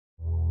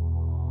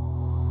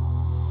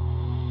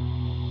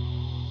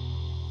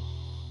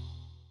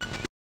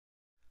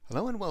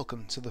Hello and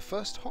welcome to the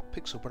first Hot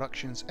Pixel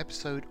Productions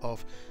episode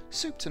of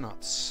Soup to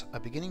Nuts, a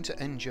beginning to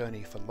end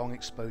journey for long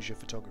exposure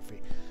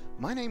photography.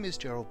 My name is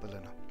Gerald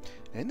Berliner.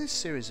 In this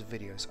series of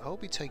videos I will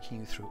be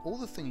taking you through all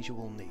the things you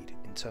will need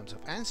in terms of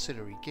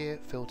ancillary gear,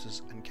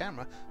 filters and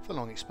camera for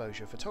long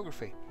exposure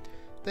photography.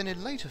 Then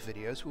in later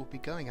videos we'll be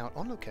going out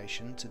on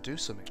location to do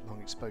some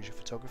long exposure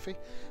photography,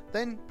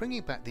 then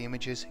bringing back the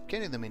images,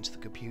 getting them into the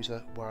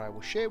computer where I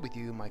will share with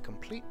you my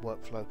complete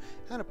workflow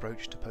and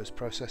approach to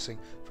post-processing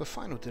for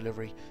final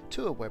delivery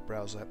to a web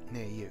browser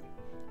near you.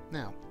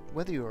 Now,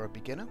 whether you are a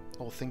beginner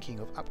or thinking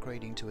of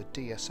upgrading to a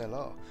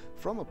DSLR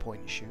from a point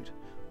and shoot,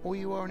 or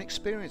you are an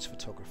experienced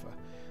photographer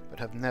but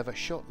have never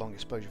shot long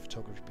exposure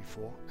photography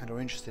before and are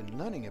interested in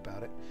learning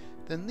about it,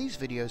 then these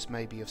videos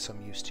may be of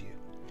some use to you.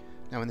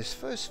 Now in this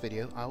first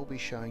video I will be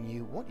showing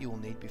you what you will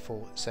need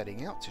before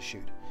setting out to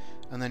shoot,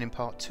 and then in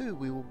part 2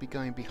 we will be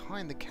going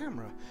behind the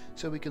camera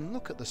so we can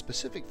look at the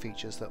specific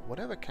features that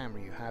whatever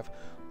camera you have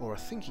or are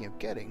thinking of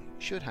getting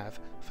should have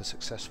for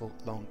successful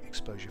long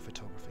exposure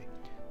photography.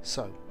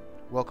 So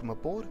welcome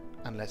aboard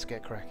and let's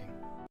get cracking.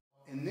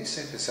 In this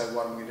episode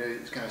what I'm going to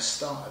do is going to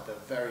start at the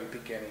very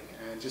beginning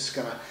and just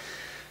going to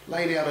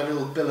lay out a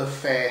little bill of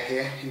fare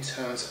here in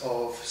terms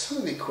of some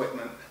of the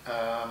equipment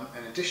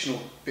and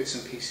additional bits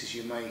and pieces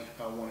you may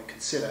want to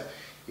consider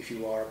if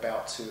you are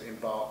about to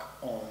embark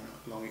on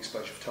long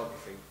exposure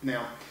photography.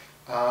 Now,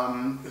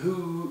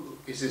 who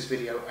is this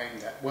video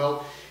aimed at?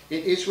 Well,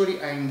 it is really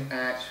aimed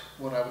at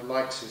what I would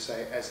like to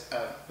say as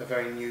a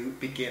very new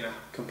beginner,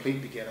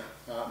 complete beginner,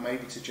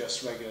 maybe to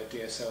just regular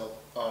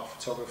DSLR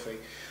photography,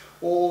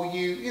 or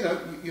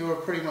you're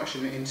pretty much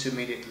an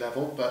intermediate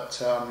level, but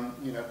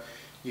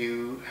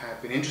you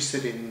have been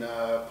interested in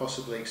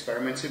possibly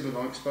experimenting with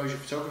long exposure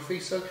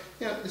photography, so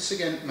this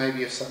again may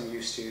be of some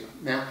use to you.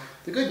 Now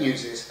the good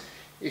news is,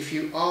 if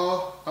you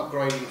are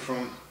upgrading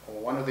from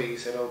one of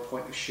these at a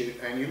point of shoot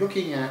and you're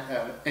looking at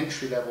an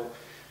entry-level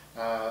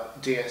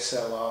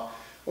DSLR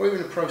or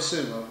even a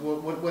prosumer,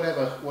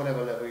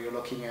 whatever level you're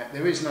looking at,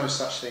 there is no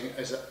such thing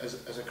as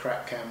a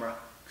crap camera,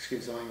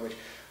 excuse the language.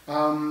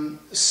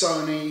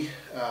 Sony,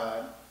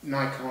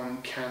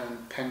 Nikon,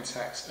 Canon,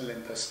 Pentax,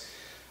 Olympus,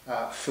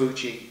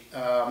 Fuji,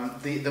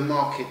 the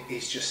market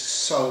is just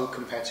so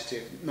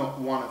competitive. Not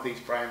one of these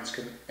brands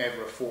can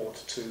ever afford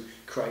to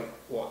create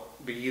what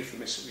would be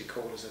euphemistically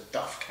called as a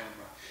duff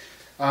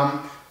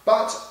camera.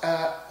 But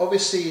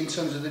obviously in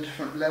terms of the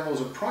different levels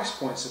and price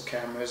points of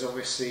cameras,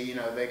 obviously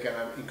they're going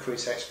to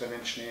increase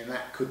exponentially, and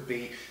that could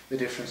be the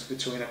difference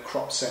between a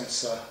crop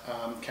sensor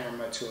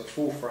camera to a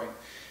full frame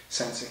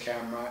sensor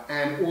camera,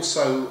 and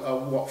also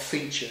what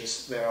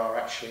features there are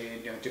actually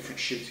in different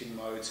shooting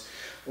modes,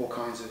 all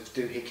kinds of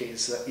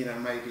doohickeys that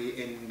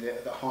maybe in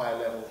the higher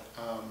level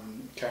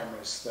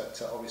cameras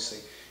that obviously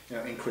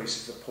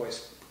increases the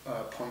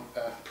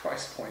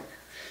price point.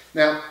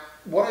 Now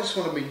what I just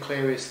want to be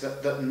clear is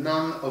that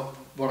none of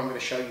what I'm going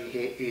to show you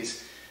here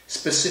is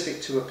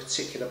specific to a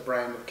particular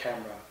brand of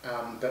camera.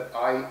 But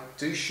I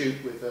do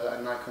shoot with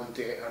a Nikon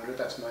D800,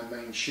 that's my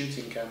main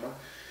shooting camera,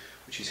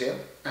 which is here,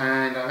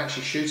 and I'm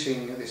actually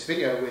shooting this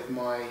video with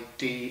my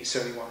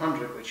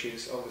D7100, which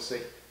is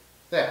obviously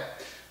there.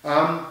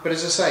 But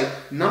as I say,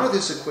 none of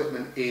this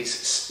equipment is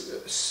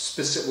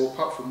specific, well,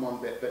 apart from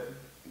one bit, but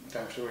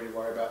don't have to really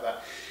worry about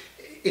that.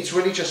 It's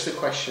really just a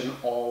question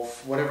of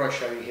whatever I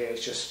show you here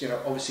is just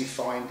obviously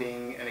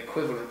finding an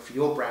equivalent for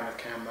your brand of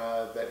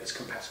camera that is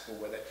compatible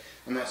with it,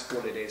 and that's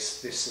all it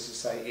is. This, as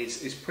I say,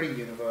 is pretty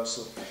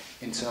universal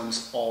in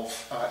terms of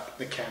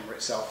the camera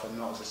itself, and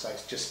not, as I say,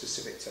 it's just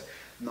specific to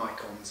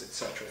Nikons,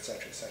 etc,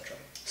 etc, etc.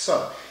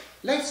 So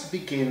let's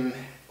begin.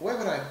 Where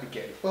would I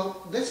begin?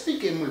 Well, let's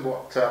begin with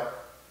what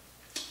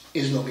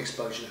is long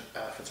exposure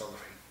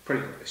photography.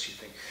 Pretty obvious, you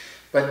think,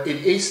 but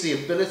it is the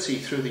ability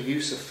through the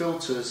use of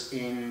filters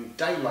in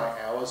daylight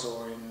hours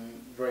or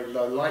in very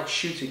low light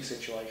shooting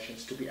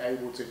situations to be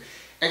able to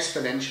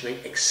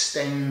exponentially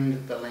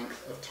extend the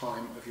length of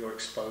time of your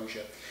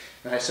exposure.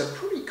 Now it's a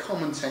pretty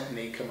common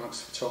technique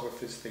amongst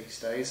photographers these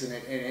days, and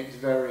it's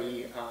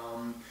very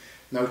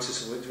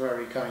noticeable. It's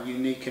very kind of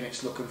unique in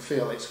its look and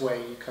feel. It's where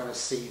you kind of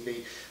see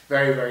the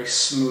very, very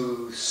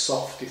smooth,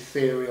 soft,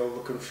 ethereal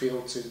look and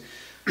feel to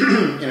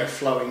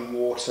flowing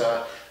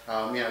water,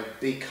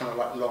 big kind of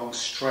like long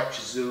stretch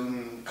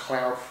zoom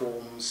cloud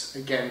forms,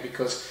 again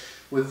because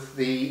with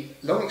the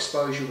long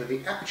exposure, with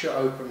the aperture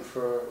open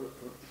for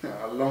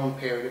a long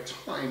period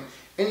of time,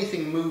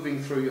 anything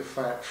moving through your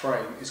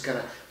frame is going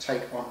to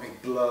take on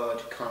a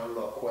blurred kind of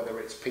look, whether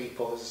it's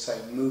people, as I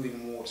say,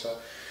 moving water,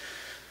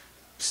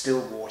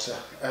 still water,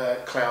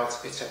 clouds,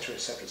 etc,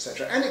 etc,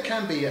 etc. And it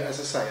can be, as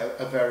I say,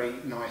 a very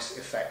nice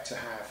effect to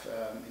have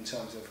in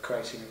terms of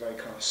creating a very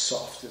kind of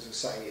soft, as I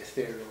say,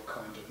 ethereal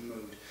kind of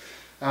mood.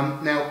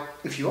 Now,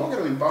 if you are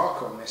going to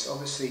embark on this,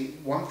 obviously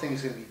one thing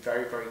is going to be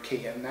very, very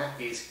key, and that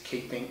is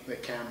keeping the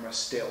camera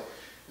still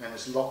and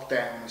as locked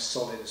down and as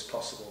solid as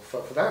possible.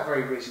 For that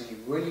very reason, you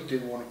really do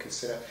want to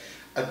consider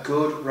a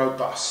good,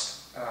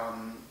 robust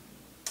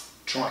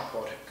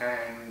tripod,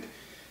 and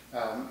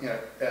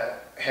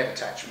head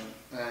attachment.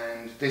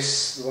 And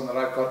this, the one that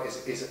I've got, is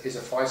a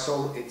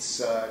Fisol.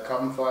 It's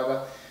carbon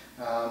fibre.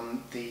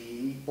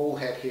 The ball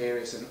head here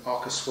is an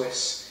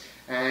Arca-Swiss,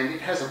 and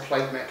it has a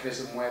plate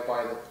mechanism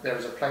whereby there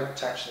is a plate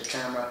attached to the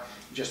camera.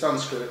 You just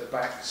unscrew it at the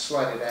back,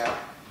 slide it out,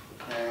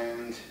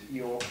 and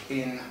you're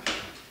in.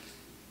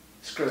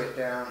 Screw it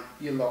down,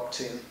 you're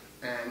locked in,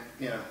 and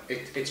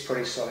it's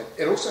pretty solid.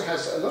 It also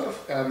has a lot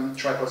of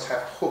tripods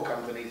have hook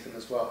underneath them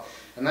as well,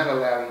 and that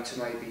allow you to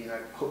maybe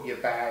hook your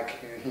bag,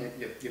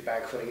 your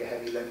bag full of your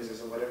heavy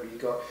lenses or whatever you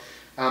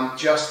got,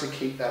 just to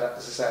keep that,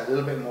 as I say, a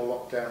little bit more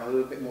locked down, a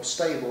little bit more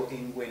stable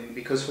in wind,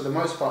 because for the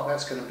most part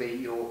that's going to be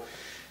your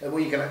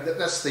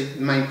that's the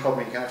main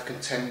problem you're going to have to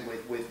contend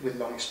with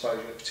long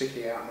exposure,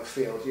 particularly out in the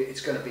field.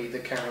 It's going to be the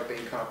camera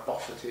being kind of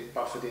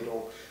buffeted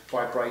or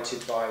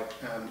vibrated by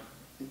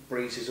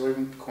breezes or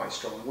even quite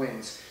strong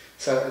winds.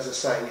 So as I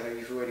say,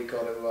 you've really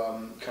got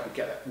to kind of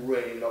get that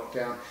really locked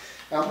down.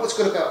 What's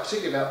good about,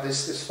 particularly about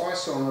this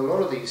Fisol and a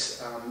lot of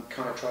these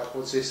kind of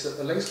tripods, is that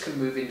the legs can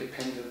move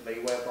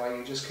independently, whereby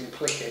you just can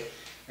click it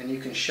and you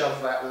can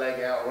shove that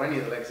leg out or any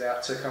of the legs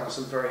out to kind of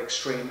some very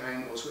extreme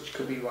angles, which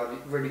could be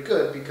really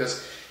good,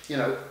 because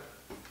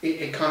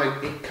it kind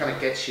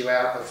of gets you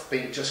out of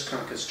being just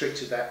kind of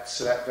constricted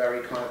to that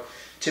very kind of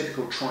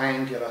typical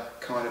triangular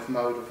kind of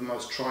mode of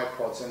most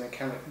tripods. And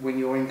when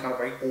you're in kind of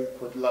very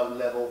awkward low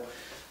level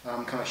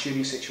kind of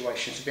shooting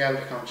situations, to be able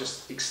to kind of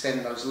just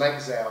extend those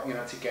legs out,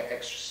 to get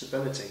extra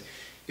stability,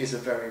 is a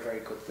very,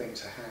 very good thing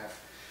to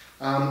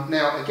have.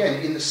 Now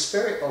again, in the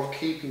spirit of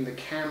keeping the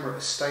camera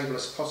as stable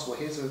as possible,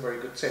 here's a very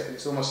good tip, and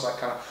it's almost like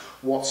kind of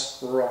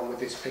what's wrong with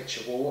this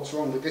picture. Well, what's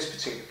wrong with this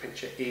particular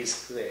picture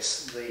is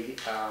this, the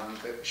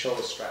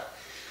shoulder strap.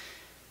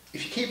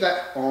 If you keep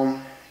that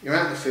on, you're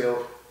out in the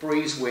field,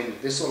 breeze, wind,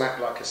 this will act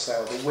like a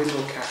sail. The wind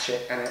will catch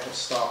it and it will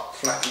start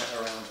flapping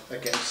it around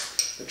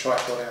against the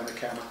tripod and the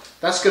camera.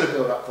 That's going to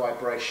build up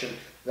vibration.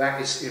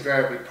 That is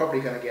invariably probably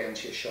going to get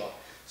into your shot.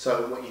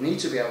 So what you need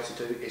to be able to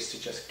do is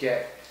to just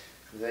get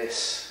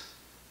this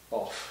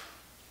off.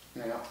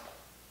 Now,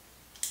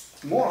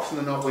 more often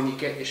than not, when you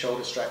get your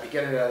shoulder strap, you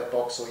get it out of the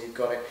box or you've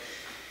got it,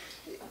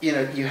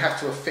 you have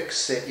to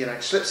affix it.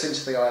 It slips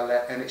into the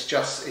eyelet, and it's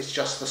just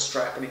the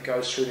strap, and it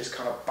goes through this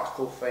kind of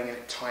buckle thing, and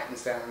it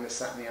tightens down and this,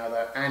 that, and the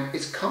other, and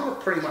it's kind of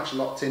pretty much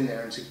locked in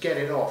there. And to get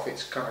it off,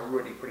 it's kind of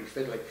really pretty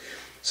fiddly.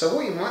 So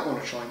what you might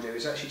want to try and do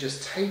is actually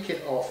just take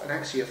it off and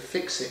actually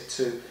affix it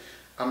to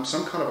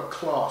some kind of a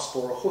clasp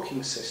or a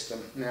hooking system.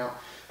 Now,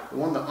 the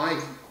one that I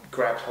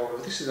grabbed hold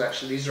of, these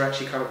are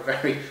actually kind of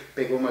very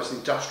big, almost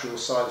industrial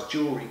sized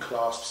jewellery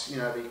clasps.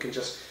 That you can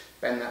just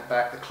bend that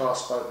back, the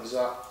clasp opens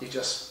up, you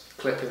just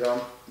clip it on,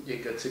 you're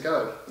good to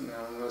go.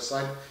 Now on the other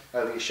side,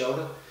 over your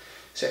shoulder,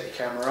 set your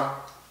camera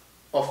up,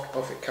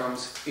 off it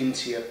comes,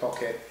 into your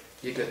pocket,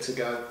 you're good to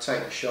go.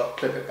 Take a shot,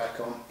 clip it back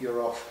on,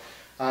 you're off.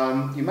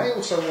 You may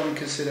also want to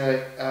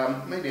consider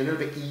maybe a little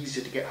bit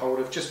easier to get hold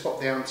of. Just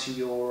pop down to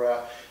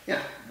your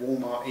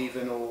Walmart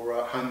even, or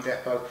Home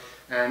Depot,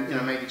 and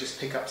maybe just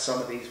pick up some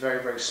of these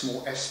very, very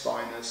small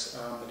S-spiners,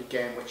 but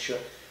again, which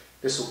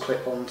this will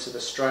clip onto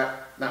the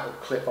strap, that will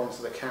clip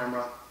onto the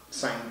camera,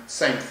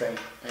 same thing,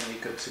 and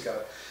you're good to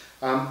go.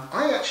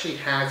 I actually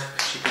have,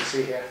 as you can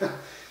see here,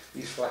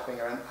 these flapping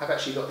around, I've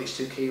actually got these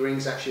two key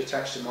rings actually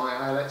attached to my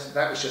eyelets.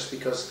 That was just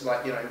because,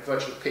 in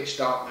virtual pitch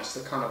darkness,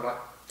 to kind of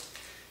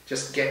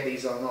just get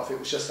these on and off, it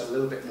was just a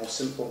little bit more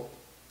simple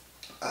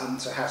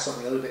to have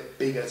something a little bit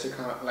bigger to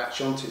kind of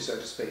latch onto, so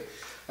to speak.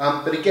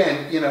 But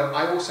again,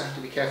 I also have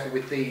to be careful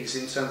with these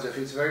in terms of if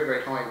it's very,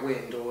 very high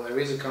wind, or there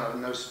is a kind of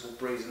noticeable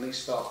breeze and these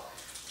start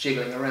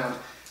jiggling around,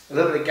 a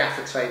little bit of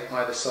gaffer tape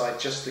either side,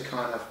 just to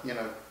kind of,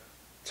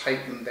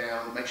 tape them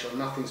down, make sure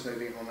nothing's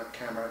moving on that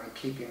camera, and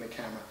keeping the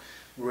camera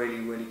really,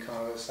 really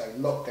kind of, as I say,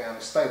 locked down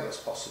as stable as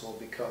possible,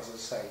 because, as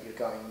I say, you're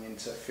going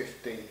into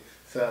 15,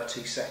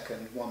 30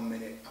 second, 1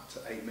 minute, up to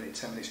 8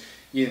 minutes, 10 minutes,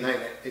 you name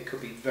it, it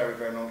could be very,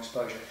 very long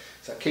exposure.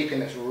 So keeping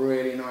this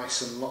really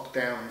nice and locked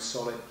down and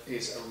solid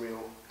is a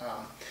real,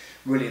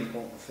 really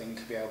important thing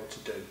to be able to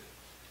do.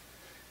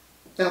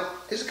 Now,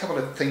 here's a couple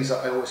of things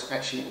that I always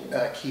actually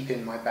keep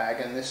in my bag,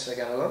 and this,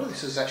 again, a lot of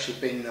this has actually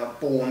been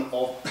born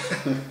of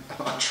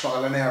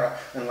trial and error,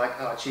 and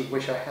oh gee,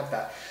 wish I had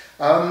that.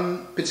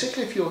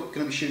 Particularly if you're going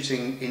to be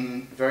shooting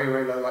in very,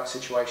 very low light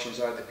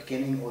situations, either at the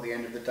beginning or the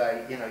end of the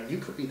day, you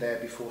could be there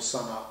before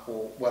sun up,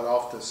 or well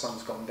after the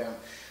sun's gone down.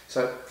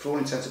 So for all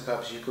intents and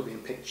purposes, you could be in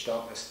pitch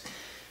darkness.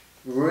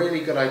 Really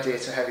good idea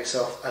to have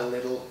yourself a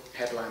little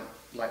headlamp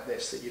like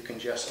this that you can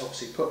just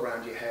obviously put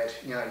around your head.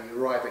 You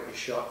arrive at your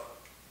shot.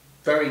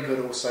 Very good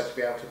also to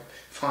be able to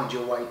find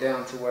your way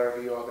down to wherever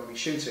you are going to be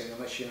shooting,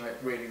 unless you know it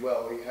really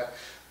well, or you have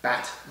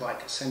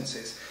bat-like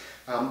senses.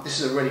 This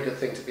is a really good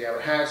thing to be able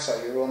to have.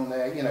 So you're on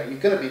there, you're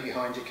going to be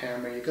behind your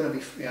camera, you're going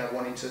to be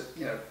wanting to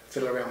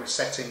fiddle around with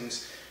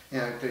settings,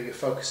 do your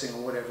focusing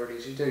or whatever it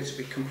is you do, to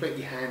be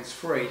completely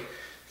hands-free.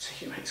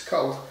 It's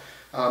cold,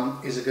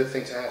 is a good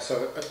thing to have.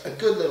 So a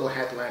good little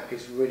headlamp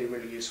is really,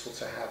 really useful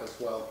to have as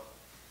well.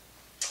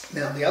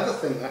 Now the other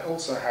thing I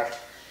also have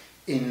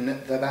in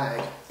the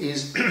bag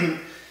is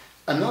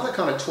Another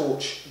kind of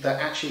torch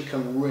that actually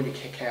can really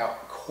kick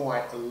out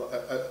quite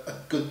a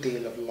good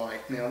deal of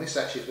light. Now this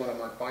actually is one of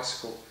my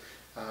bicycle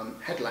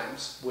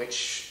headlamps,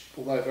 which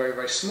although very,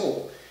 very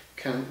small,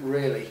 can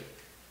really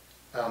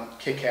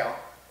kick out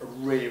a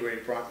really,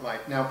 really bright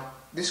light. Now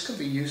this can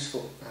be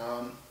useful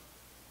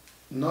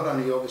not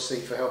only obviously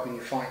for helping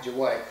you find your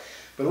way,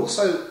 but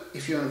also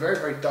if you're in a very,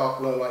 very dark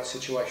low light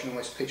situation,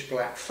 almost pitch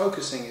black,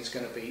 focusing is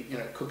going to be,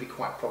 could be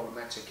quite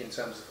problematic in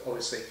terms of,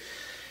 obviously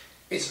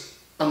it's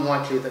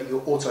unlikely that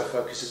your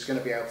autofocus is going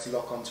to be able to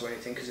lock onto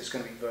anything because it's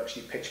going to be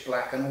virtually pitch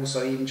black, and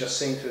also even just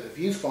seeing through the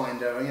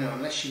viewfinder,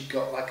 unless you've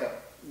got like a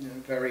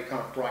very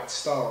kind of bright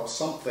star or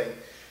something,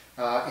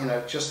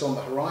 just on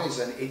the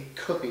horizon, it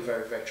could be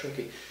very, very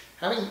tricky.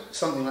 Having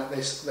something like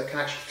this that can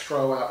actually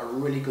throw out a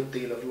really good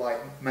deal of light,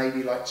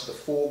 maybe like to the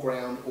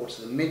foreground or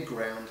to the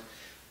midground,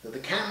 that the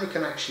camera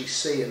can actually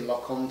see and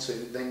lock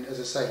onto, then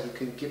as I say, you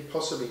can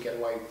possibly get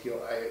away with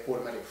your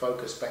automatic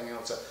focus being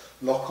able to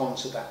lock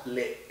onto that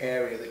lit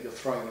area that you're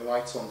throwing the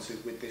light onto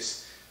with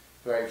this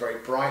very, very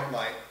bright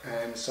light.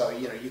 And so,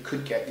 you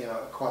could get,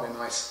 quite a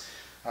nice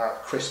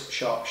crisp,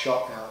 sharp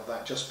shot out of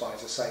that just by,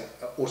 as I say,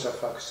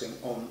 auto-focusing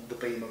on the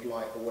beam of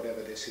light or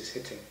whatever this is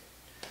hitting.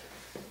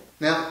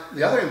 Now,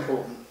 the other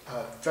important,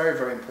 very,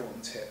 very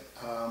important tip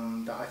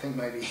that I think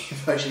maybe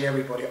virtually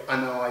everybody, I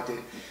know I did,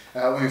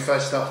 when we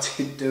first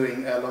started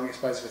doing long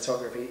exposure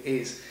photography,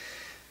 is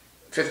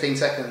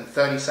 15-second,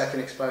 30-second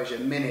exposure,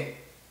 minute,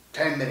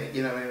 10-minute,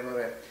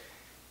 whatever.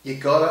 You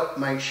gotta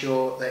make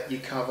sure that you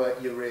cover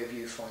your rear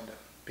viewfinder,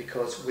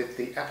 because with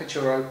the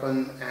aperture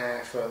open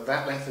for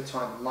that length of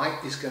time,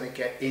 light is going to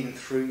get in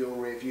through your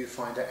rear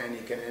viewfinder and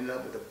you're going to end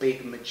up with a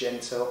big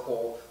magenta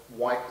or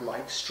white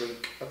light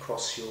streak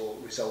across your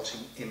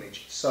resulting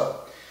image.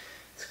 So,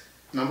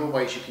 a number of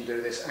ways you can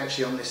do this.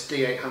 Actually on this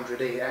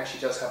D800E, it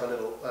actually does have a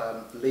little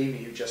lever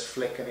you just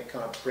flick and it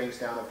kind of brings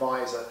down a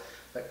visor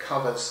that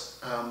covers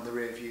the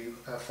rear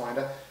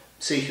viewfinder.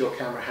 See if your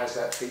camera has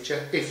that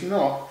feature. If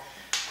not,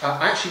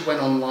 I actually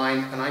went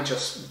online and I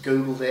just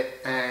googled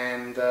it,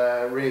 and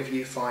rear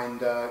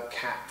viewfinder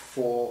cap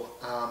for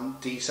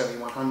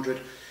D7100,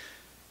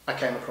 I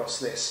came across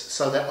this.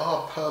 So there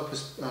are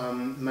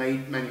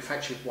purpose-made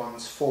manufactured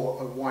ones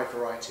for a wide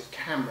variety of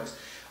cameras.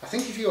 I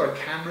think if you're a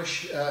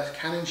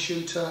Canon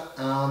shooter,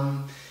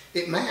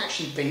 it may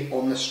actually be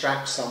on the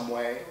strap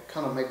somewhere. It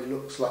kind of maybe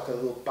looks like a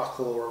little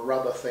buckle or a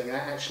rubber thing.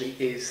 That actually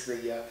is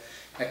the,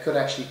 it could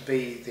actually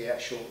be the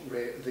actual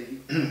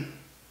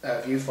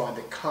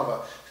viewfinder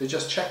cover. So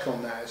just check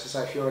on that, as I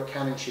say, if you're a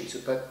Canon shooter.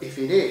 But if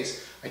it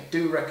is, I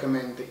do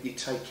recommend that you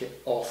take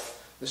it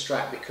off the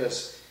strap,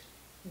 because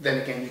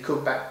then again you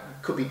could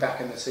be back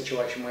in the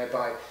situation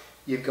whereby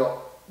you've got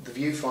the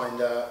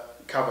viewfinder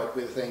covered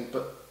with a thing,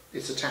 but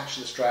it's attached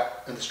to the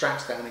strap and the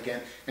strap's down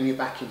again, and you're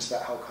back into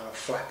that whole kind of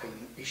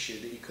flapping issue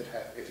that you could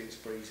have if it's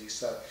breezy.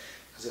 So,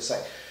 as I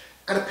say,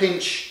 at a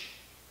pinch,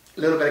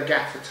 a little bit of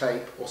gaffer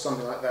tape or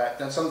something like that,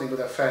 and something with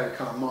a fairly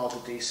kind of mild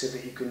adhesive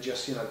that you can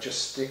just,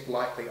 just stick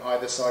lightly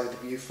either side of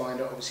the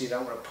viewfinder. Obviously you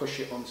don't want to push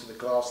it onto the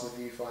glass of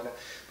the viewfinder,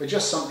 but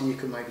just something you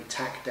can maybe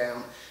tack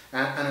down.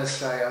 And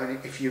as I say, I mean,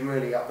 if you're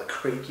really up the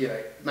creek,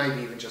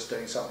 maybe even just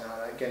doing something like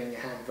that, getting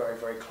your hand very,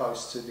 very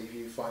close to the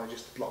viewfinder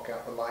just to block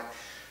out the light.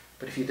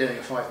 But if you're doing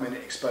a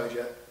 5-minute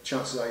exposure,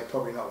 chances are you're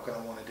probably not going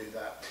to want to do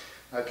that.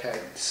 Okay,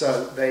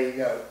 so there you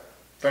go.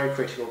 Very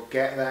critical.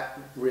 Get that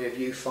rear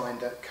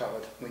viewfinder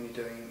covered when you're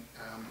doing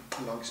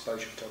long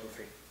exposure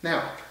photography.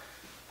 Now,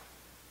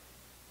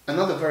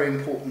 another very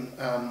important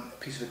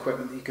piece of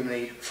equipment that you can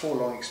need for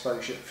long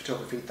exposure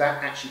photography,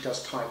 that actually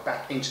does tie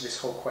back into this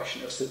whole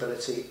question of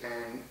stability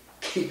and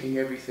keeping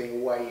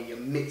everything away, your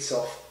mitts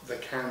off the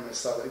camera,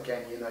 so that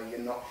again, you're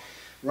not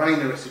running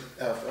the risk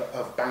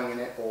of banging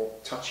it or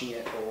touching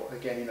it, or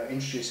again,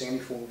 introducing any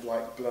form of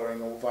light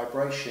blurring or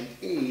vibration,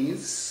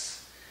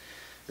 is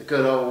the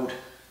good old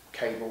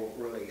cable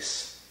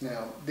release.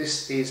 Now,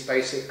 this is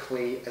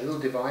basically a little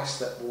device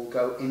that will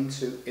go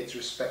into its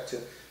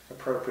respective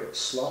appropriate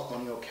slot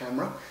on your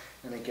camera,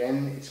 and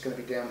again, it's going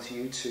to be down to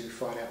you to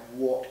find out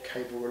what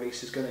cable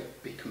release is going to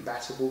be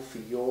compatible for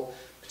your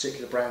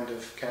particular brand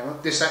of camera.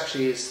 This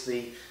actually is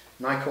the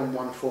Nikon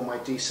one for my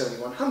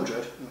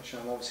D7100, which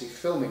I'm obviously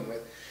filming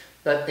with,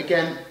 but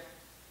again,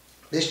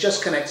 this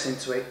just connects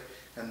into it,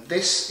 and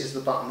this is the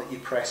button that you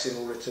press in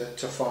order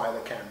to fire the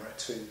camera,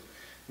 to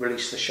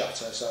release the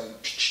shutter. So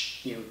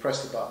you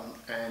press the button,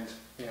 and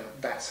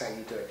that's how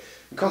you do it.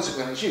 And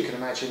consequently, as you can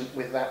imagine,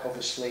 with that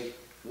obviously,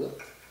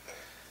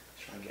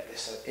 try and get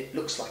this so it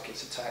looks like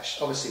it's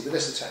attached. Obviously, with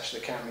this attached to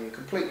the camera, you're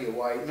completely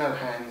away, no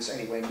hands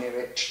anywhere near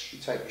it. You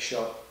take your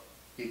shot,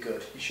 you're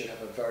good. You should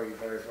have a very,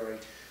 very, very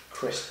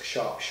crisp,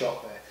 sharp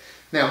shot there.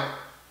 Now,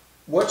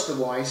 words to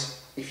the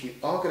wise, if you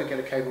are going to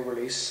get a cable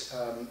release,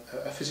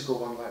 a physical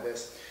one like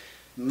this,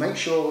 make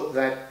sure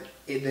that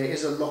there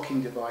is a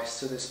locking device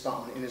to this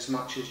button, in as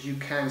much as you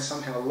can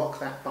somehow lock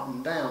that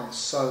button down,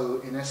 so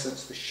in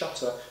essence the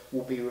shutter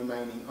will be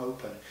remaining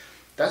open.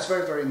 That's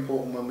very, very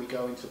important when we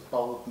go into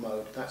bulb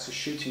mode. That's a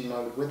shooting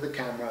mode with the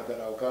camera that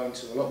I'll go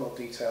into a lot more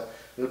detail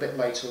a little bit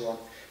later on.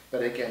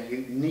 But again,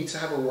 you need to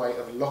have a way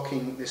of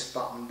locking this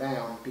button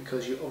down,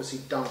 because you obviously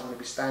don't want to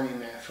be standing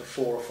there for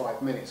 4 or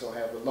 5 minutes or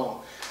however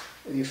long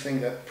with your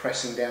finger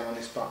pressing down on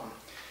this button.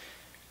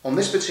 On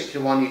this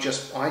particular one, I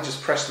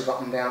just press the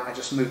button down, I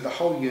just move the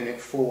whole unit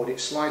forward, it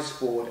slides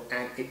forward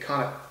and it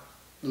kind of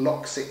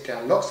locks it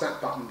down, locks that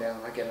button down.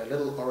 I get a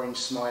little orange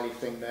smiley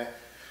thing there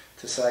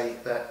to say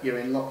that you're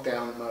in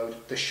lockdown mode.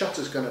 The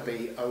shutter's going to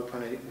be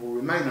open and it will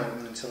remain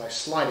open until I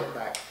slide it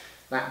back.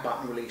 That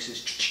button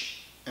releases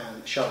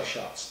and the shutter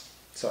shuts.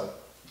 So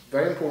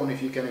very important,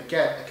 if you're going to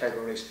get a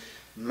cable release,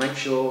 make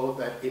sure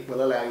that it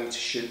will allow you to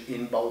shoot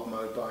in bulb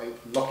mode by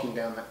locking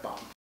down that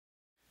button.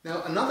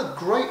 Now, another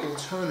great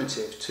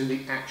alternative to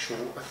the actual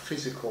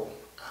physical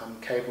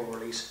cable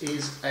release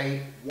is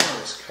a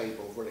wireless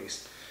cable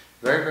release.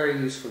 Very, very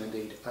useful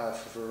indeed for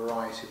a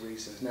variety of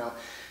reasons. Now,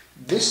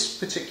 this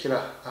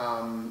particular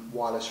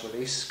wireless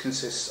release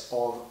consists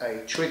of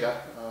a trigger,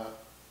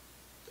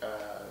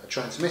 a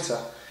transmitter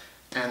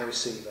and a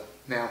receiver.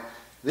 Now,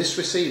 this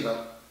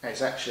receiver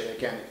is actually,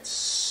 again,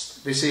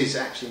 this is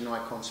actually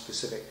Nikon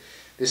specific.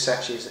 This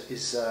actually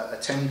is a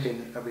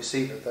 10-pin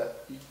receiver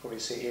that you can probably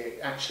see here. It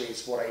actually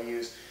is what I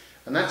use,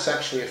 and that's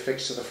actually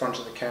affixed to the front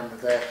of the camera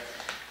there.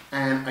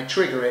 And I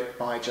trigger it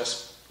by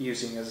just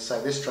using, as I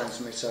say, this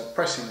transmitter,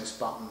 pressing this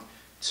button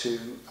to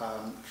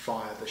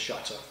fire the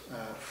shutter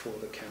for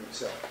the camera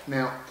itself.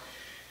 Now, it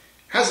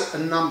has a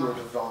number of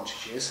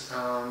advantages,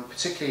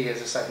 particularly,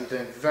 as I say, if you're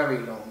doing very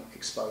long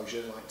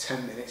exposures, like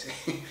 10 minutes,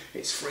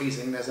 it's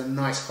freezing, there's a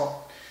nice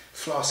hot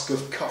flask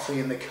of coffee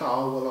in the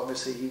car. Well,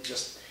 obviously you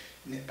just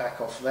nip back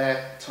off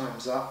there,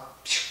 time's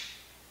up,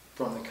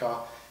 from the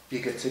car,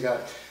 you're good to go.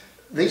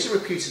 These are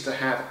reputed to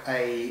have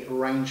a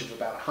range of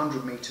about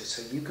 100 meters,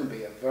 so you can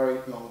be a very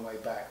long way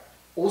back.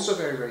 Also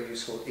very, very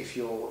useful if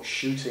you're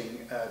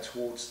shooting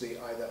towards the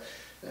either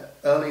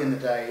early in the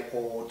day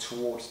or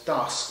towards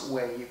dusk,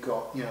 where you've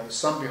got, the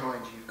sun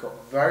behind you, you've got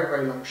very,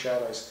 very long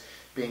shadows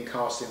being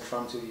cast in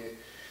front of you.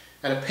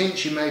 At a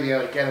pinch, you may be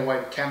able to get away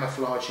with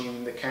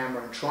camouflaging the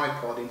camera and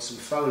tripod in some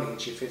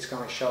foliage if it's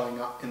kind of showing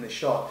up in the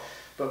shot.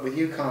 But with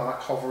you kind of like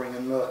hovering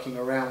and lurking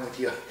around with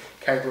your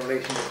cable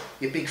release,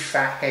 your big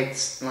fat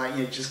heads, like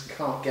you just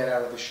can't get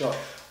out of the shot.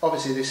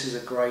 Obviously, this is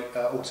a great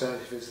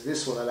alternative, as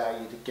this will allow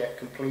you to get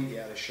completely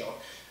out of shot.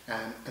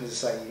 And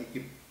as I say,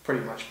 you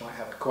pretty much might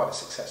have quite a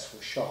successful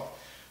shot.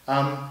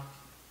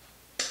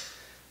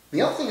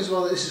 The other thing as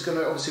well that this is going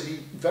to obviously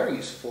be very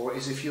useful for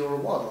is if you're a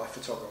wildlife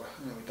photographer.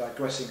 We're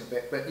digressing a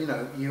bit, but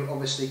you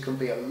obviously can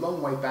be a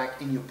long way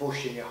back in your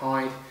bush, in your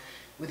hide,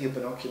 with your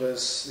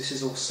binoculars. This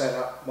is all set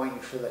up, waiting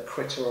for the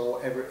critter or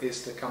whatever it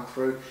is to come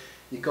through.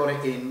 You've got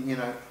it in,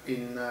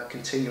 in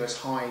continuous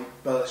high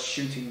burst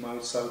shooting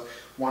mode, so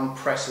one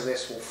press of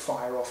this will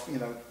fire off,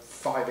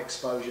 5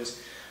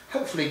 exposures,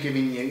 hopefully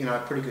giving you, a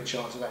pretty good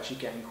chance of actually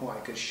getting quite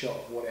a good shot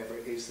of whatever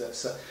it is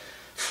that's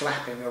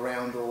flapping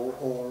around or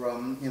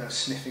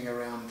sniffing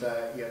around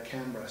your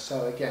camera.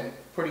 So again,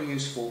 pretty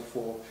useful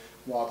for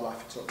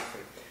wildlife photography.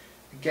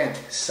 Again,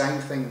 same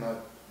thing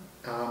though.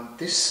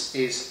 This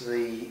is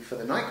for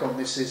the Nikon,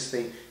 this is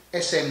the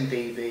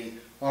SMDV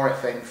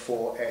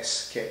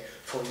RFN4S kit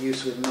for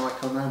use with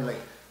Nikon only,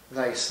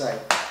 they say.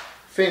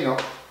 Fear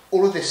not,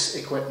 all of this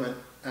equipment,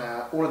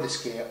 all of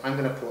this gear, I'm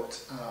going to put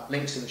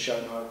links in the show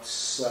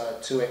notes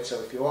to it,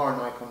 so if you are a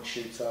Nikon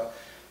shooter,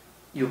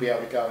 you'll be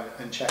able to go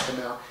and check them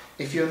out.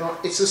 If you're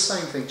not, it's the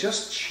same thing.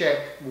 Just check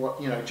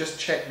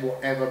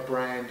whatever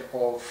brand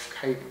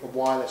of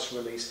wireless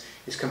release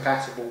is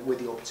compatible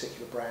with your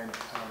particular brand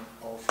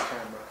of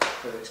camera,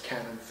 whether it's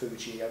Canon,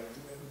 Fuji,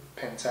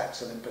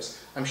 Pentax,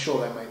 Olympus. I'm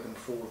sure they make them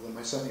for all of them.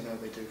 I certainly know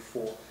they do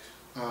for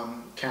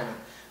Canon.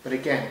 But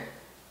again,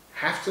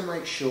 have to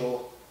make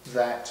sure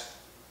that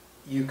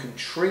you can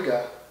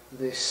trigger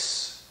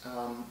this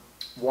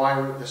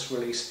wireless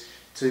release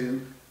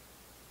to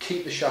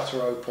keep the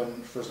shutter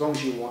open for as long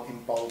as you want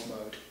in bulb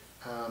mode,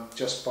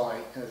 just by,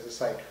 as I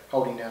say,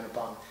 holding down a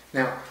button.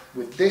 Now,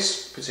 with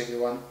this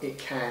particular one, it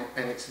can,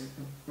 and it's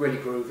really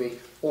groovy.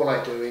 All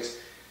I do is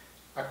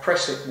I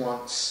press it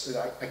once,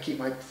 I keep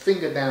my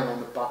finger down on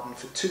the button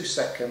for 2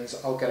 seconds,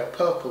 I'll get a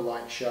purple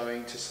light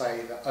showing to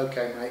say that,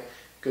 okay mate,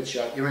 good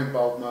shot, you're in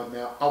bulb mode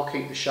now, I'll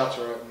keep the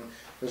shutter open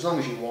for as long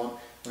as you want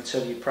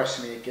until you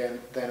press me again,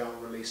 then I'll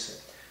release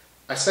it.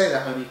 I say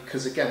that only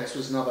because, again, this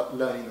was another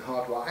learning the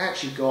hard way. I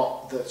actually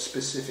got the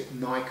specific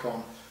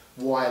Nikon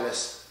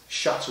wireless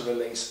shutter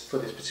release for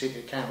this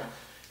particular camera,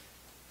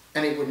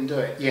 and it wouldn't do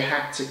it. You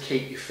had to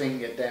keep your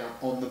finger down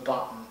on the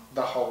button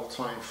the whole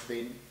time for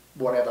the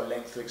whatever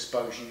length of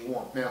exposure you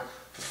want. Now,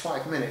 for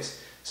 5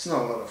 minutes, it's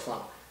not a lot of fun.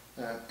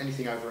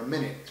 Anything over a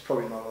minute, it's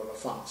probably not a lot of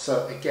fun.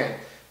 So again,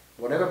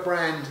 whatever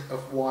brand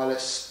of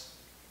wireless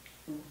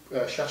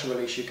shutter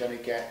release you're going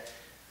to get,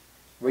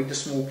 read the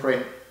small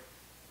print,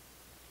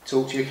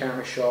 talk to your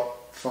camera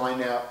shop,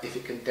 find out if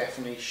it can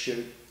definitely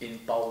shoot in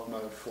bulb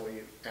mode for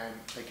you, and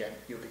again,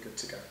 you'll be good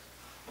to go.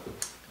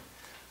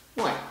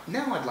 Right,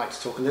 now I'd like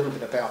to talk a little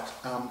bit about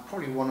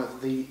probably one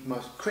of the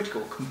most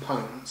critical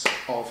components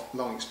of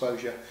long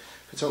exposure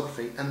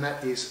photography, and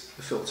that is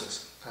the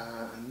filters.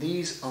 And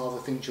these are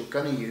the things you're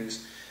going to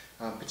use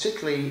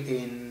particularly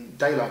in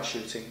daylight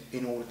shooting,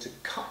 in order to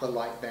cut the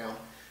light down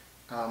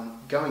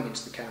going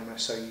into the camera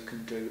so you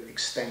can do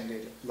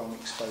extended long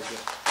exposure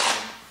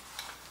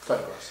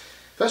photographs.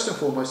 First and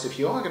foremost, if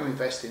you are going to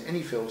invest in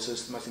any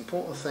filters, the most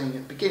important thing at the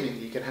beginning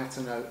you're going to have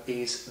to know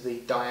is the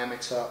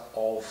diameter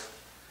of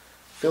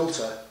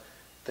filter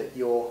that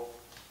your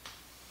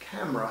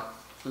camera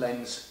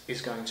lens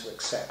is going to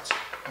accept.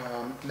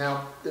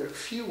 Now, there are a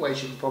few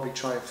ways you can probably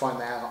try and find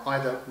that out,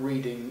 either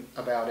reading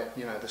about it,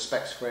 you know, the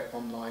specs for it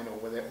online, or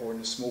with it, or in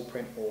the small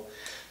print, or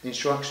the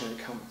instruction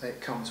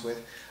it comes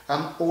with.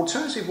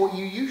 Alternatively, what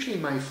you usually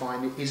may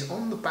find is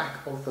on the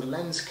back of the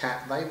lens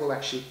cap, they will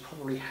actually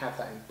probably have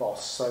that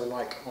embossed. So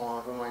like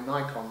on my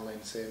Nikon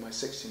lens here, my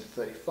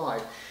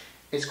 16-35,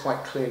 it's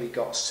quite clearly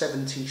got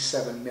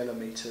 77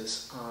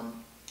 millimeters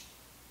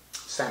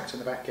stamped in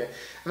the back here,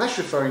 and that's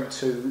referring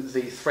to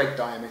the thread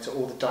diameter,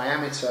 or the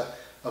diameter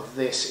of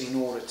this in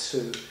order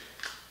to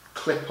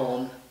clip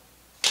on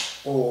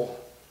or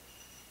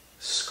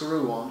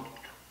screw on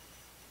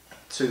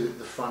to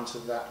the front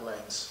of that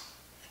lens.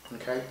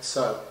 Okay,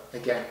 so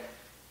again,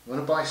 you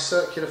want to buy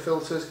circular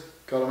filters,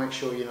 got to make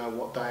sure you know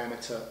what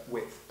diameter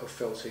width of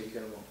filter you're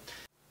going to want.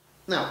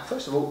 Now,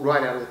 first of all,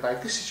 right out of the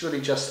bag, this is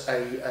really just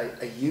a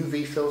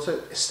UV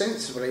filter.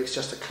 Ostensibly, it's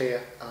just a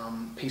clear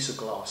piece of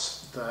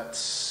glass that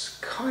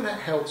kind of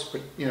helps,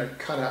 you know,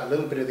 cut out a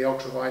little bit of the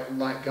ultraviolet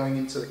light going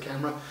into the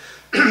camera.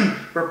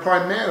 But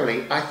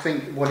primarily, I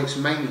think what it's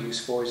mainly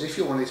used for is if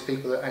you're one of these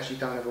people that actually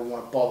don't ever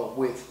want to bother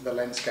with the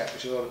lens cap,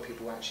 which a lot of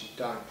people actually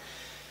don't.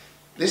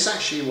 This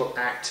actually will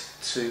act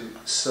to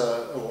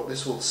serve, or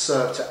this will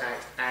serve to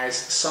act as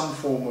some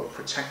form of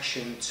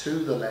protection to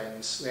the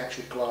lens, the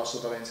actual glass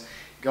of the lens.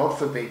 God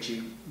forbid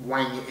you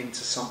wang it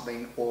into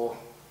something, or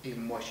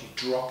even once you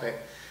drop it,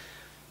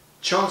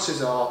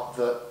 chances are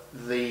that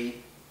the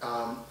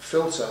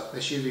filter,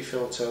 this UV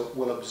filter,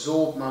 will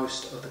absorb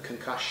most of the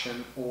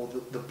concussion or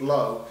the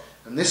blow,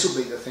 and this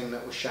will be the thing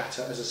that will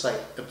shatter, as I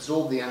say,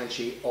 absorb the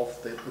energy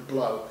of the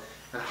blow,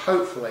 and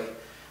hopefully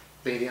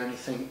be the only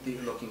thing that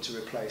you're looking to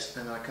replace.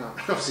 And I can't,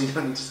 obviously you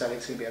don't need to say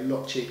it's going to be a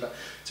lot cheaper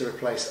to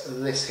replace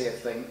this here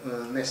thing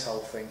than this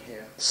whole thing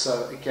here.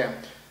 So again,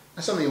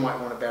 that's something you might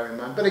want to bear in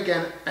mind. But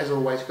again, as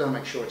always, you've got to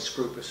make sure it's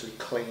scrupulously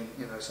clean,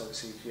 you know, so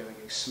obviously if you're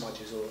getting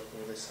smudges or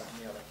this, that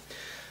and the other.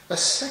 The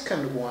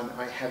second one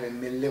I have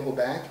in my little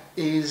bag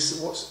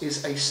is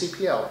a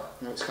CPL.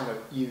 You know, it's kind of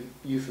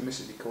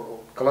euphemistically called, or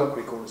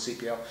colloquially called a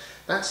CPL.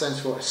 That stands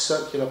for a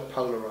circular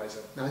polarizer.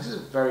 Now this is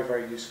a very,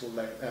 very useful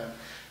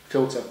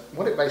filter.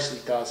 What it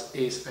basically does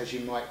is, as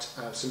you might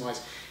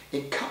surmise,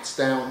 it cuts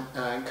down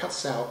and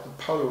cuts out the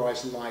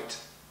polarized light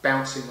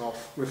bouncing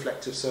off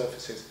reflective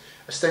surfaces,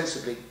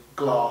 ostensibly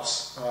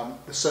glass,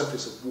 the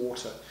surface of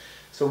water.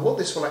 So what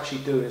this will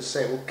actually do is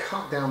say it will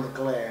cut down the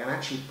glare and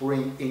actually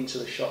bring into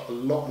the shot a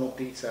lot more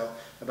detail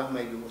about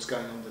maybe what's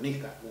going on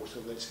underneath that water,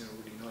 whether it's in a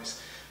really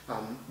nice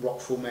rock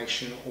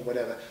formation or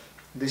whatever.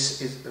 This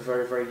is a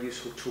very, very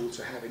useful tool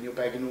to have in your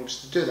bag in order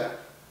to do that.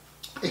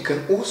 It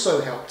can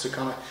also help to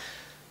kind of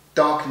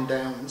darken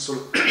down sort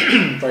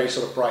of very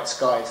sort of bright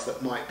skies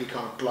that might be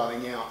kind of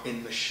blowing out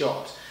in the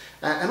shot.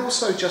 And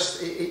also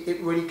just,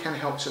 it really can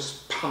help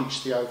just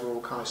punch the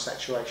overall kind of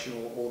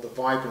saturation or the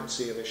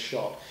vibrancy of a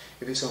shot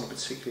if it's on a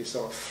particularly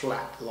sort of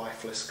flat,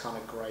 lifeless kind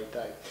of grey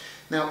day.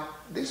 Now,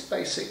 this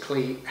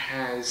basically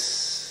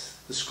has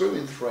the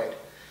screw-in thread,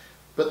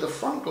 but the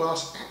front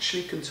glass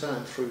actually can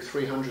turn through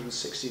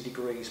 360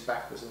 degrees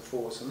backwards and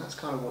forwards, and that's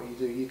kind of what you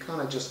do. You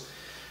kind of just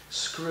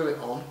screw it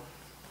on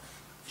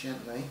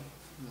gently.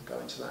 We'll go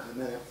into that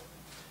in a minute.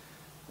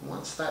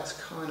 Once that's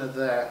kind of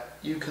there,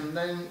 you can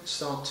then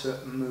start to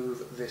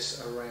move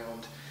this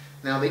around.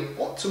 Now the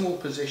optimal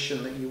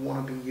position that you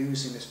want to be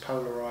using this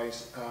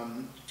polarized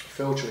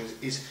filter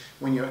is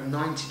when you're at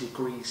 90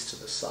 degrees to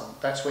the sun.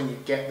 That's when you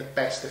get the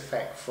best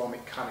effect from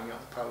it cutting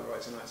out the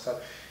polarizing light. So,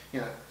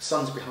 you know,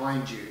 sun's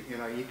behind you, you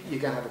know,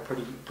 you're going to have a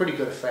pretty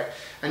good effect.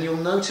 And you'll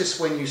notice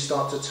when you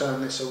start to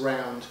turn this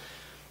around,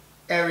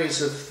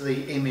 areas of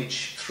the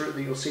image that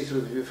you'll see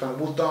through the viewfinder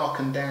will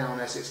darken down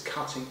as it's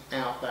cutting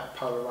out that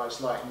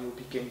polarized light, and you'll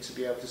begin to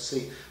be able to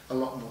see a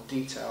lot more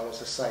detail,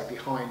 as I say,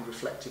 behind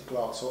reflective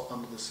glass or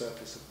under the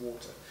surface of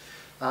water.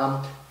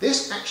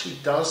 This actually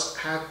does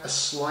have a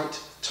slight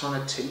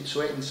ton of tint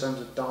to it in terms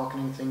of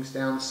darkening things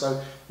down,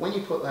 so when you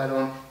put that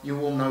on, you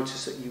will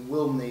notice that you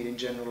will need in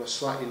general a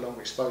slightly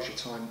longer exposure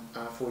time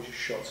for your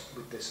shots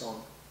with this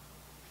on.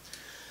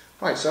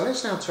 Right, so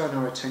let's now turn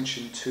our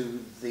attention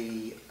to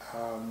the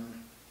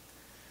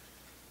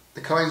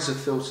kinds of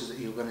filters that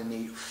you're going to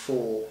need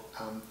for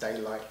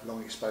daylight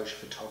long exposure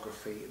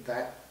photography.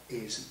 That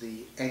is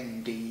the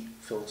ND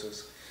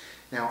filters.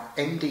 Now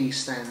ND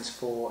stands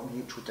for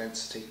neutral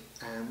density,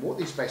 and what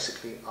these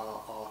basically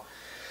are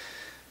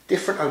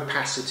different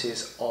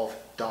opacities of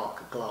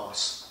dark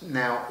glass.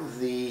 Now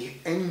the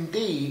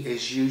ND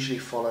is usually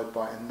followed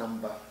by a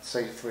number.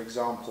 So for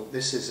example,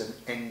 this is an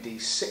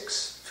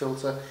ND6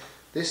 filter,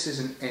 this is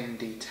an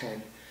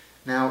ND10.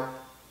 Now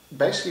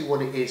basically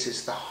what it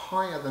is the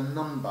higher the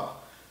number,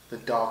 the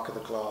darker the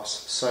glass.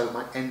 So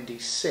my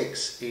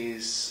ND6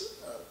 is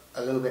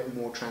a little bit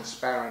more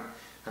transparent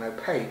and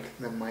opaque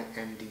than my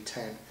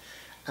ND10.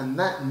 And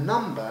that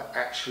number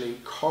actually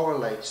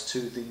correlates to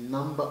the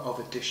number of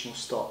additional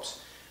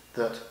stops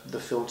that the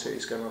filter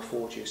is going to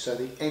afford you. So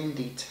the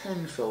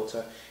ND10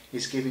 filter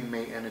is giving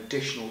me an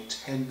additional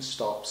 10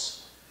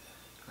 stops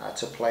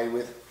to play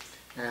with,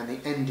 and the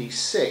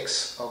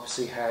ND6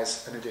 obviously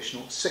has an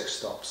additional 6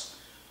 stops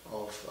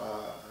of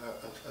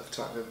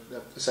time.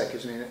 So it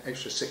gives me an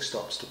extra 6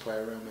 stops to play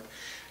around with.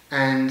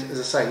 And as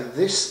I say,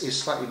 this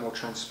is slightly more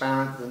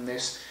transparent than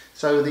this.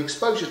 So the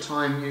exposure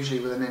time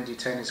usually with an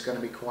ND10 is going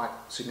to be quite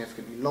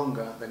significantly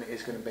longer than it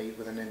is going to be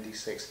with an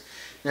ND6.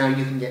 Now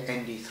you can get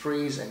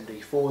ND3s,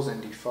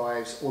 ND4s,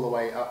 ND5s, all the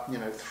way up, you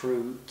know,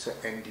 through to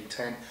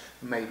ND10,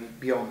 maybe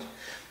beyond.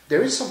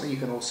 There is something you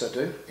can also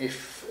do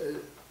if,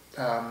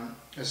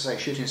 as I say,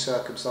 shooting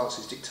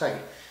circumstances dictate.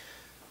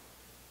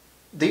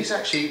 These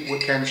actually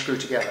can screw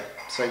together,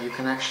 so you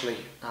can actually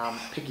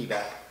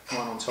piggyback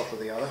one on top of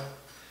the other.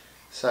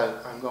 So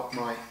I've got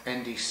my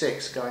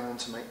ND6 going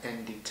onto my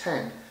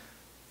ND10,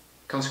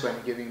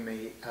 consequently giving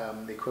me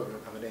the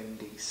equivalent of an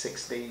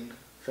ND16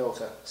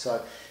 filter.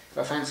 So if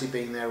I fancy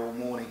being there all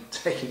morning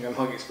taking a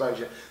long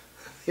exposure,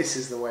 this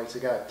is the way to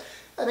go.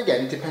 And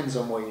again, it depends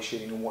on what you're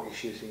shooting and what you're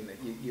shooting that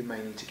you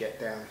may need to get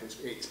down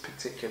if it's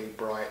particularly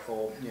bright,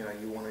 or you know,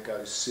 you want to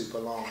go super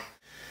long.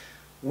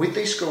 With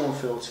these screw-on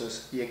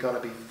filters, you've got to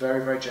be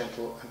very, very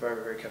gentle and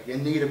very, very careful. You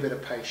need a bit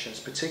of patience,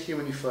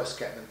 particularly when you first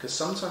get them, because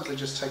sometimes they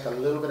just take a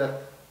little bit of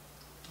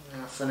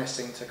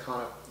finessing to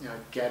kind of, you know,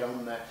 get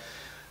on there.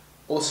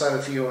 Also,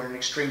 if you're in an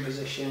extreme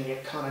position and you're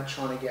kind of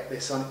trying to get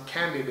this on, it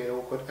can be a bit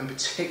awkward, and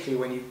particularly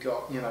when you've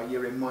got, you know,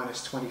 you're in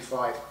minus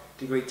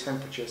 25-degree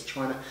temperatures,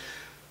 trying to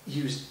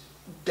use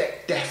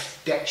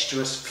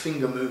dexterous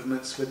finger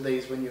movements with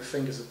these when your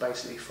fingers have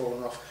basically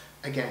fallen off,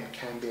 again,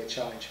 can be a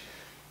challenge.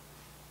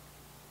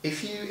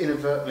 If you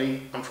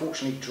inadvertently,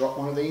 unfortunately, drop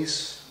one of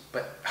these,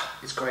 but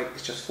it's great,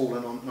 it's just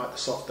fallen on like the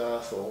soft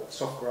earth or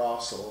soft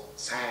grass or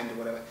sand or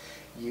whatever,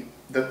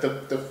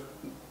 the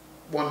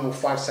 1 or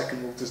 5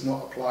 second rule does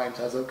not apply in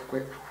terms of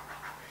quick,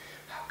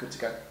 good to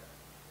go.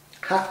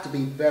 Have to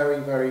be very,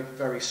 very,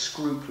 very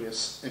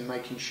scrupulous in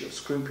making sure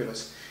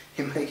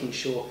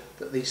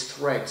that these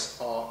threads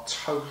are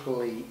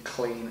totally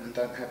clean and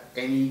don't have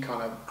any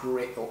kind of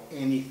grit or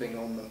anything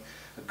on them.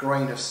 A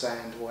grain of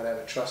sand or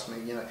whatever, trust me,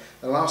 you know,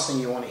 the last thing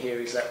you want to hear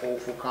is that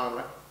awful kind of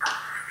like,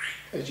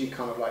 as you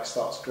kind of like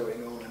start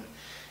screwing on, and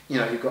you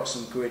know, you've got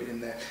some grit in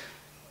there.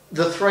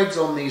 The threads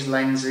on these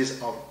lenses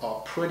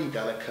are pretty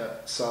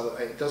delicate, so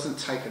it doesn't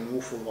take an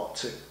awful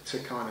lot to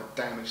kind of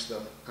damage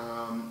them,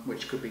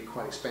 which could be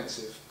quite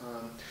expensive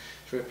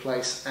to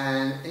replace.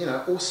 And you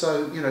know,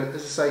 also, you know,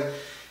 as I say,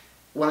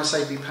 when I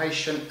say be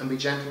patient and be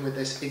gentle with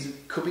this,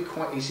 it could be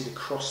quite easy to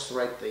cross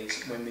thread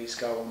these when these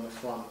go on the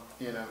front,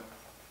 you know.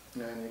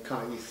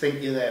 And you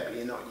think you're there, but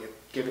you're not. You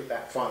give it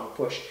that final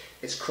push.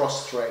 It's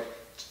cross thread.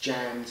 It's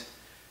jammed.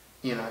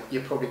 You know,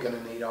 you're probably going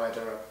to need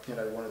either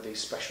one of these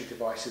special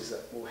devices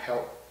that will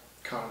help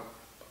kind of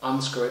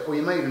unscrew it, or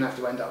you may even have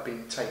to end up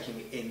taking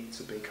it in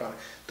to be kind of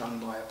done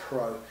by a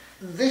pro.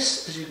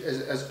 This,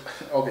 as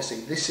obviously,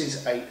 this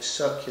is a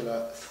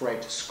circular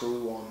thread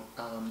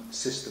screw-on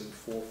system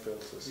for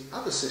filters. The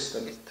other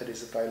system that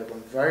is available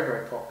and very,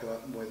 very popular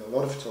with a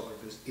lot of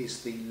photographers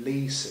is the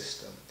Lee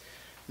system.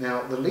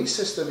 Now, the Lee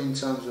system, in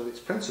terms of its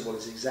principle,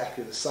 is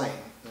exactly the same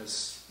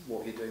as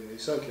what you're doing with your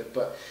circular,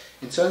 but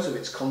in terms of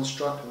its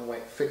construct and the way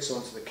it fits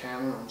onto the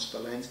camera, onto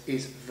the lens,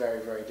 is very,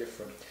 very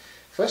different.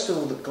 First of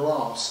all, the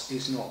glass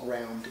is not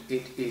round,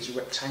 it is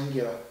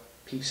rectangular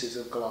pieces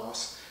of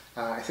glass.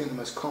 I think the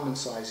most common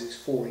size is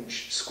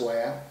 4-inch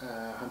square,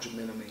 100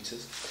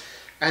 millimeters.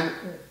 And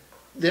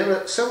there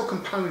are several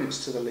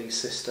components to the Lee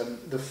system,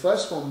 the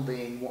first one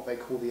being what they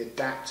call the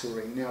adapter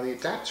ring. Now, the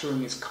adapter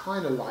ring is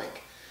kind of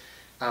like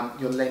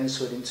your lens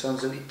hood in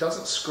terms of it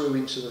doesn't screw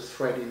into the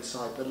thread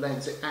inside the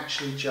lens, it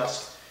actually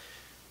just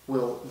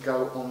will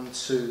go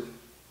onto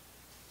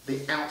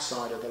the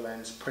outside of the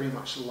lens, pretty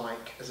much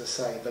like, as I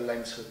say, the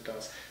lens hood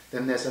does.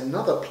 Then there's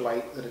another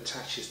plate that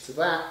attaches to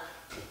that.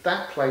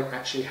 That plate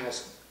actually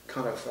has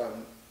kind of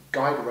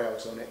guide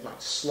rails on it,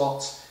 like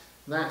slots.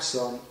 That's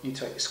on, you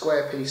take a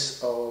square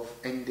piece of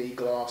ND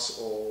glass,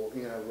 or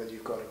you know, whether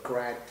you've got a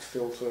grad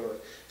filter, or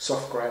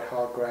soft grad,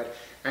 hard grad,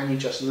 and you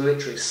just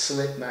literally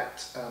slip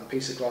that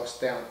piece of glass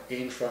down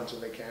in front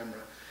of the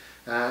camera.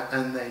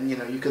 And then, you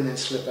know, you can then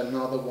slip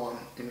another one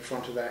in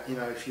front of that, you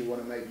know, if you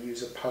want to maybe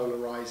use a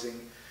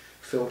polarizing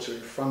filter in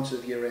front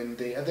of your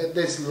ND.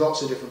 There's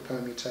lots of different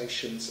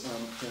permutations,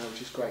 you know,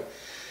 which is great.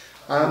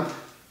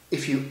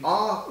 If you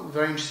are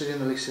very interested in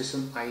the Lee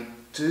system, I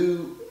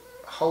do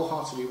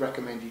wholeheartedly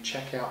recommend you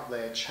check out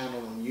their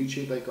channel on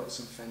YouTube. They've got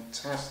some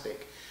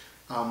fantastic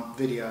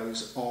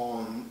videos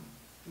on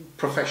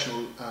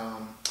professional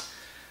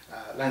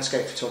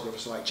landscape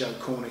photographers like Joe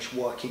Cornish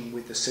working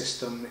with the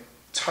system,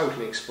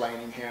 totally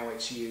explaining how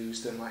it's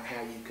used and like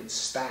how you can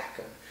stack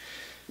and,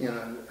 you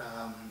know,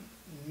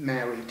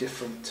 marry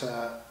different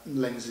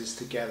lenses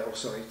together, or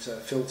sorry,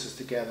 filters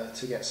together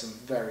to get some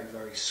very,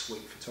 very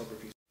sweet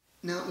photography.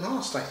 Now,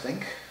 last, I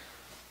think,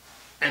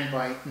 and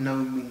by no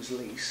means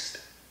least,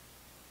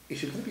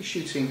 if you're going to be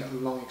shooting at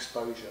long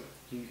exposure,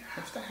 you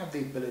have to have the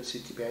ability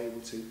to be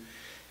able to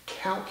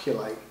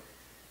calculate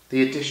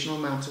the additional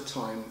amount of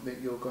time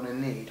that you're going to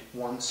need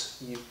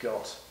once you've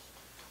got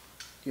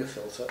your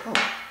filter on.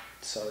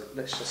 So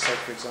let's just say,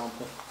 for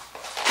example,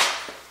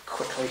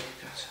 quickly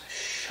just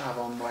shove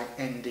on my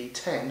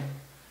ND10.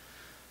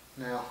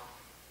 Now,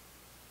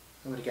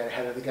 I'm going to get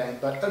ahead of the game,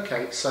 but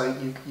okay, so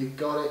you've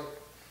got it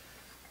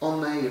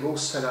on there, you're all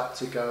set up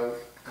to go.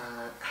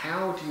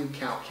 How do you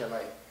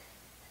calculate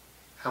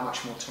how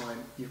much more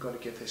time you've got to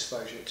give the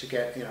exposure to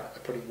get, you know, a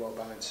pretty well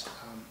balanced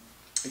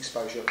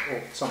exposure,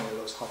 or something that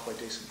looks halfway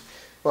decent?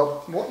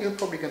 Well, what you're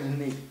probably going to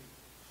need,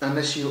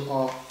 unless you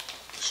are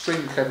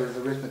extremely clever with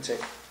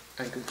arithmetic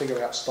and can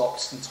figure out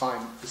stops and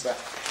time, is that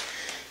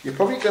you're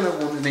probably going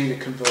to want to need a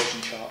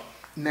conversion chart.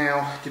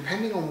 Now,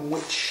 depending on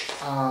which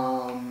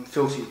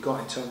filter you've got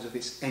in terms of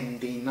its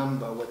ND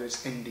number, whether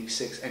it's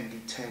ND6,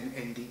 ND10,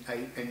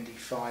 ND8,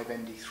 ND5,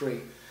 ND3,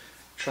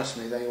 trust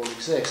me, they all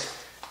exist.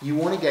 You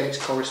want to get its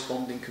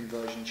corresponding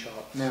conversion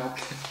chart. Now,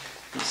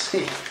 you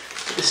see,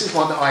 this is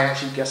one that I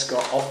actually just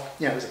got off,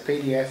 you know, as a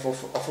PDF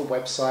off a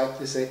website.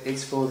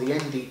 It's for the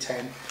ND10.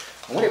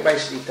 And what it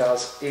basically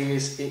does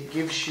is it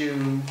gives you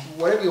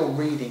whatever your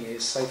reading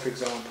is. Say, for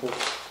example,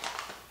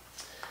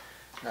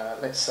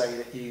 let's say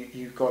that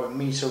you've got a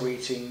meter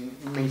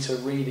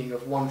reading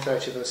of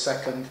 1/30 of a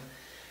second,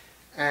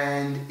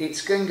 and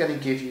it's going to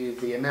give you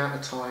the amount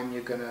of time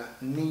you're going to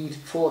need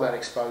for that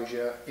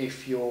exposure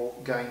if you're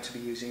going to be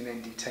using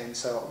an ND10.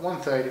 So at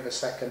 1/30 of a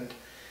second,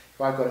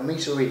 if I've got a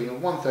meter reading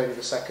of 1/30 of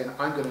a second,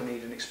 I'm going to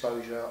need an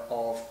exposure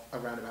of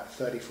around about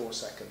 34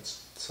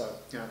 seconds. So,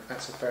 you know,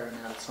 that's a fair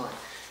amount of time.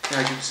 Now,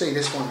 as you can see,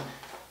 this one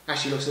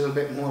actually looks a little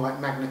bit more like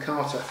Magna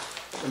Carta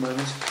at the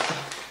moment,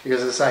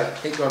 because as I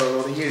say, it got a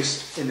lot of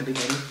use in the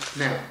beginning.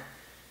 Now,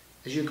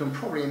 as you can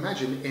probably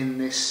imagine, in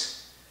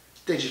this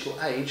digital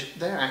age,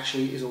 there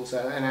actually is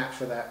also an app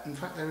for that. In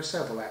fact, there are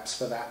several apps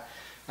for that,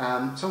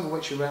 some of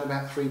which are around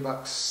about $3,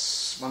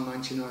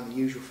 $1.99 the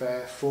usual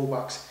fare,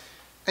 $4.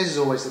 As is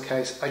always the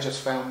case, I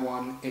just found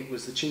one. It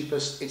was the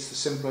cheapest, it's the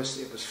simplest,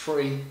 it was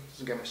free, it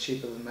doesn't get much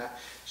cheaper than that.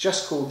 It's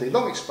just called the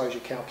Long Exposure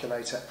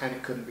Calculator, and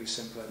it couldn't be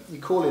simpler. You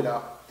call it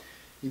up,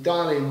 you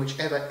dial in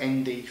whichever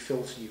ND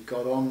filter you've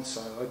got on.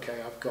 So, okay,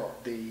 I've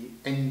got the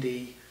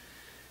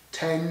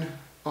ND10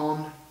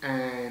 on,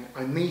 and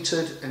I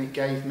metered, and it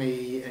gave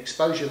me an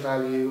exposure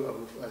value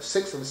of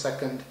 1/6 of a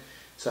second.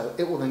 So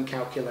it will then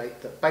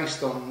calculate that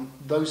based on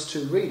those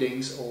two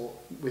readings, or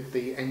with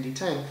the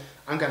ND10,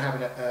 I'm going to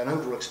have an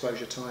overall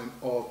exposure time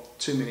of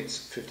 2 minutes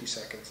 50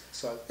 seconds.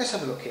 So let's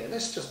have a look here.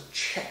 Let's just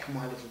check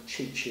my little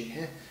cheat sheet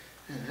here.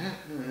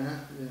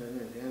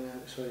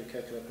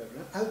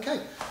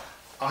 Okay,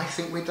 I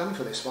think we're done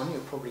for this one.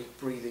 You're probably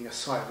breathing a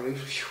sigh of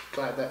relief.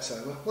 Glad that's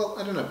over. Well,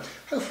 I don't know.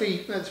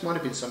 Hopefully this might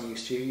have been some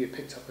use to you. You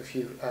picked up a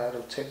few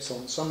little tips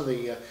on some of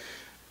the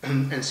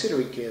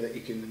ancillary gear that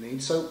you're going to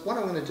need. So what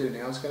I'm going to do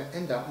now is going to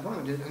end up, and what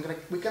I'm going to do,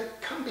 we're going to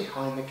come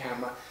behind the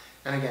camera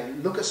and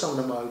again look at some of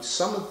the modes,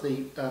 some of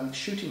the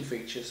shooting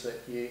features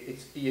that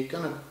you're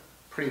going to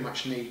pretty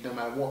much need no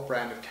matter what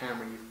brand of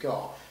camera you've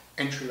got,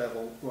 entry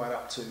level right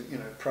up to, you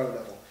know, pro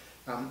level,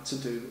 to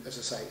do, as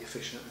I say,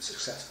 efficient and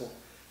successful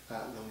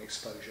long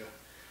exposure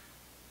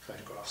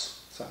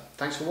photographs. So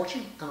thanks for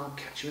watching, and I'll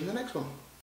catch you in the next one.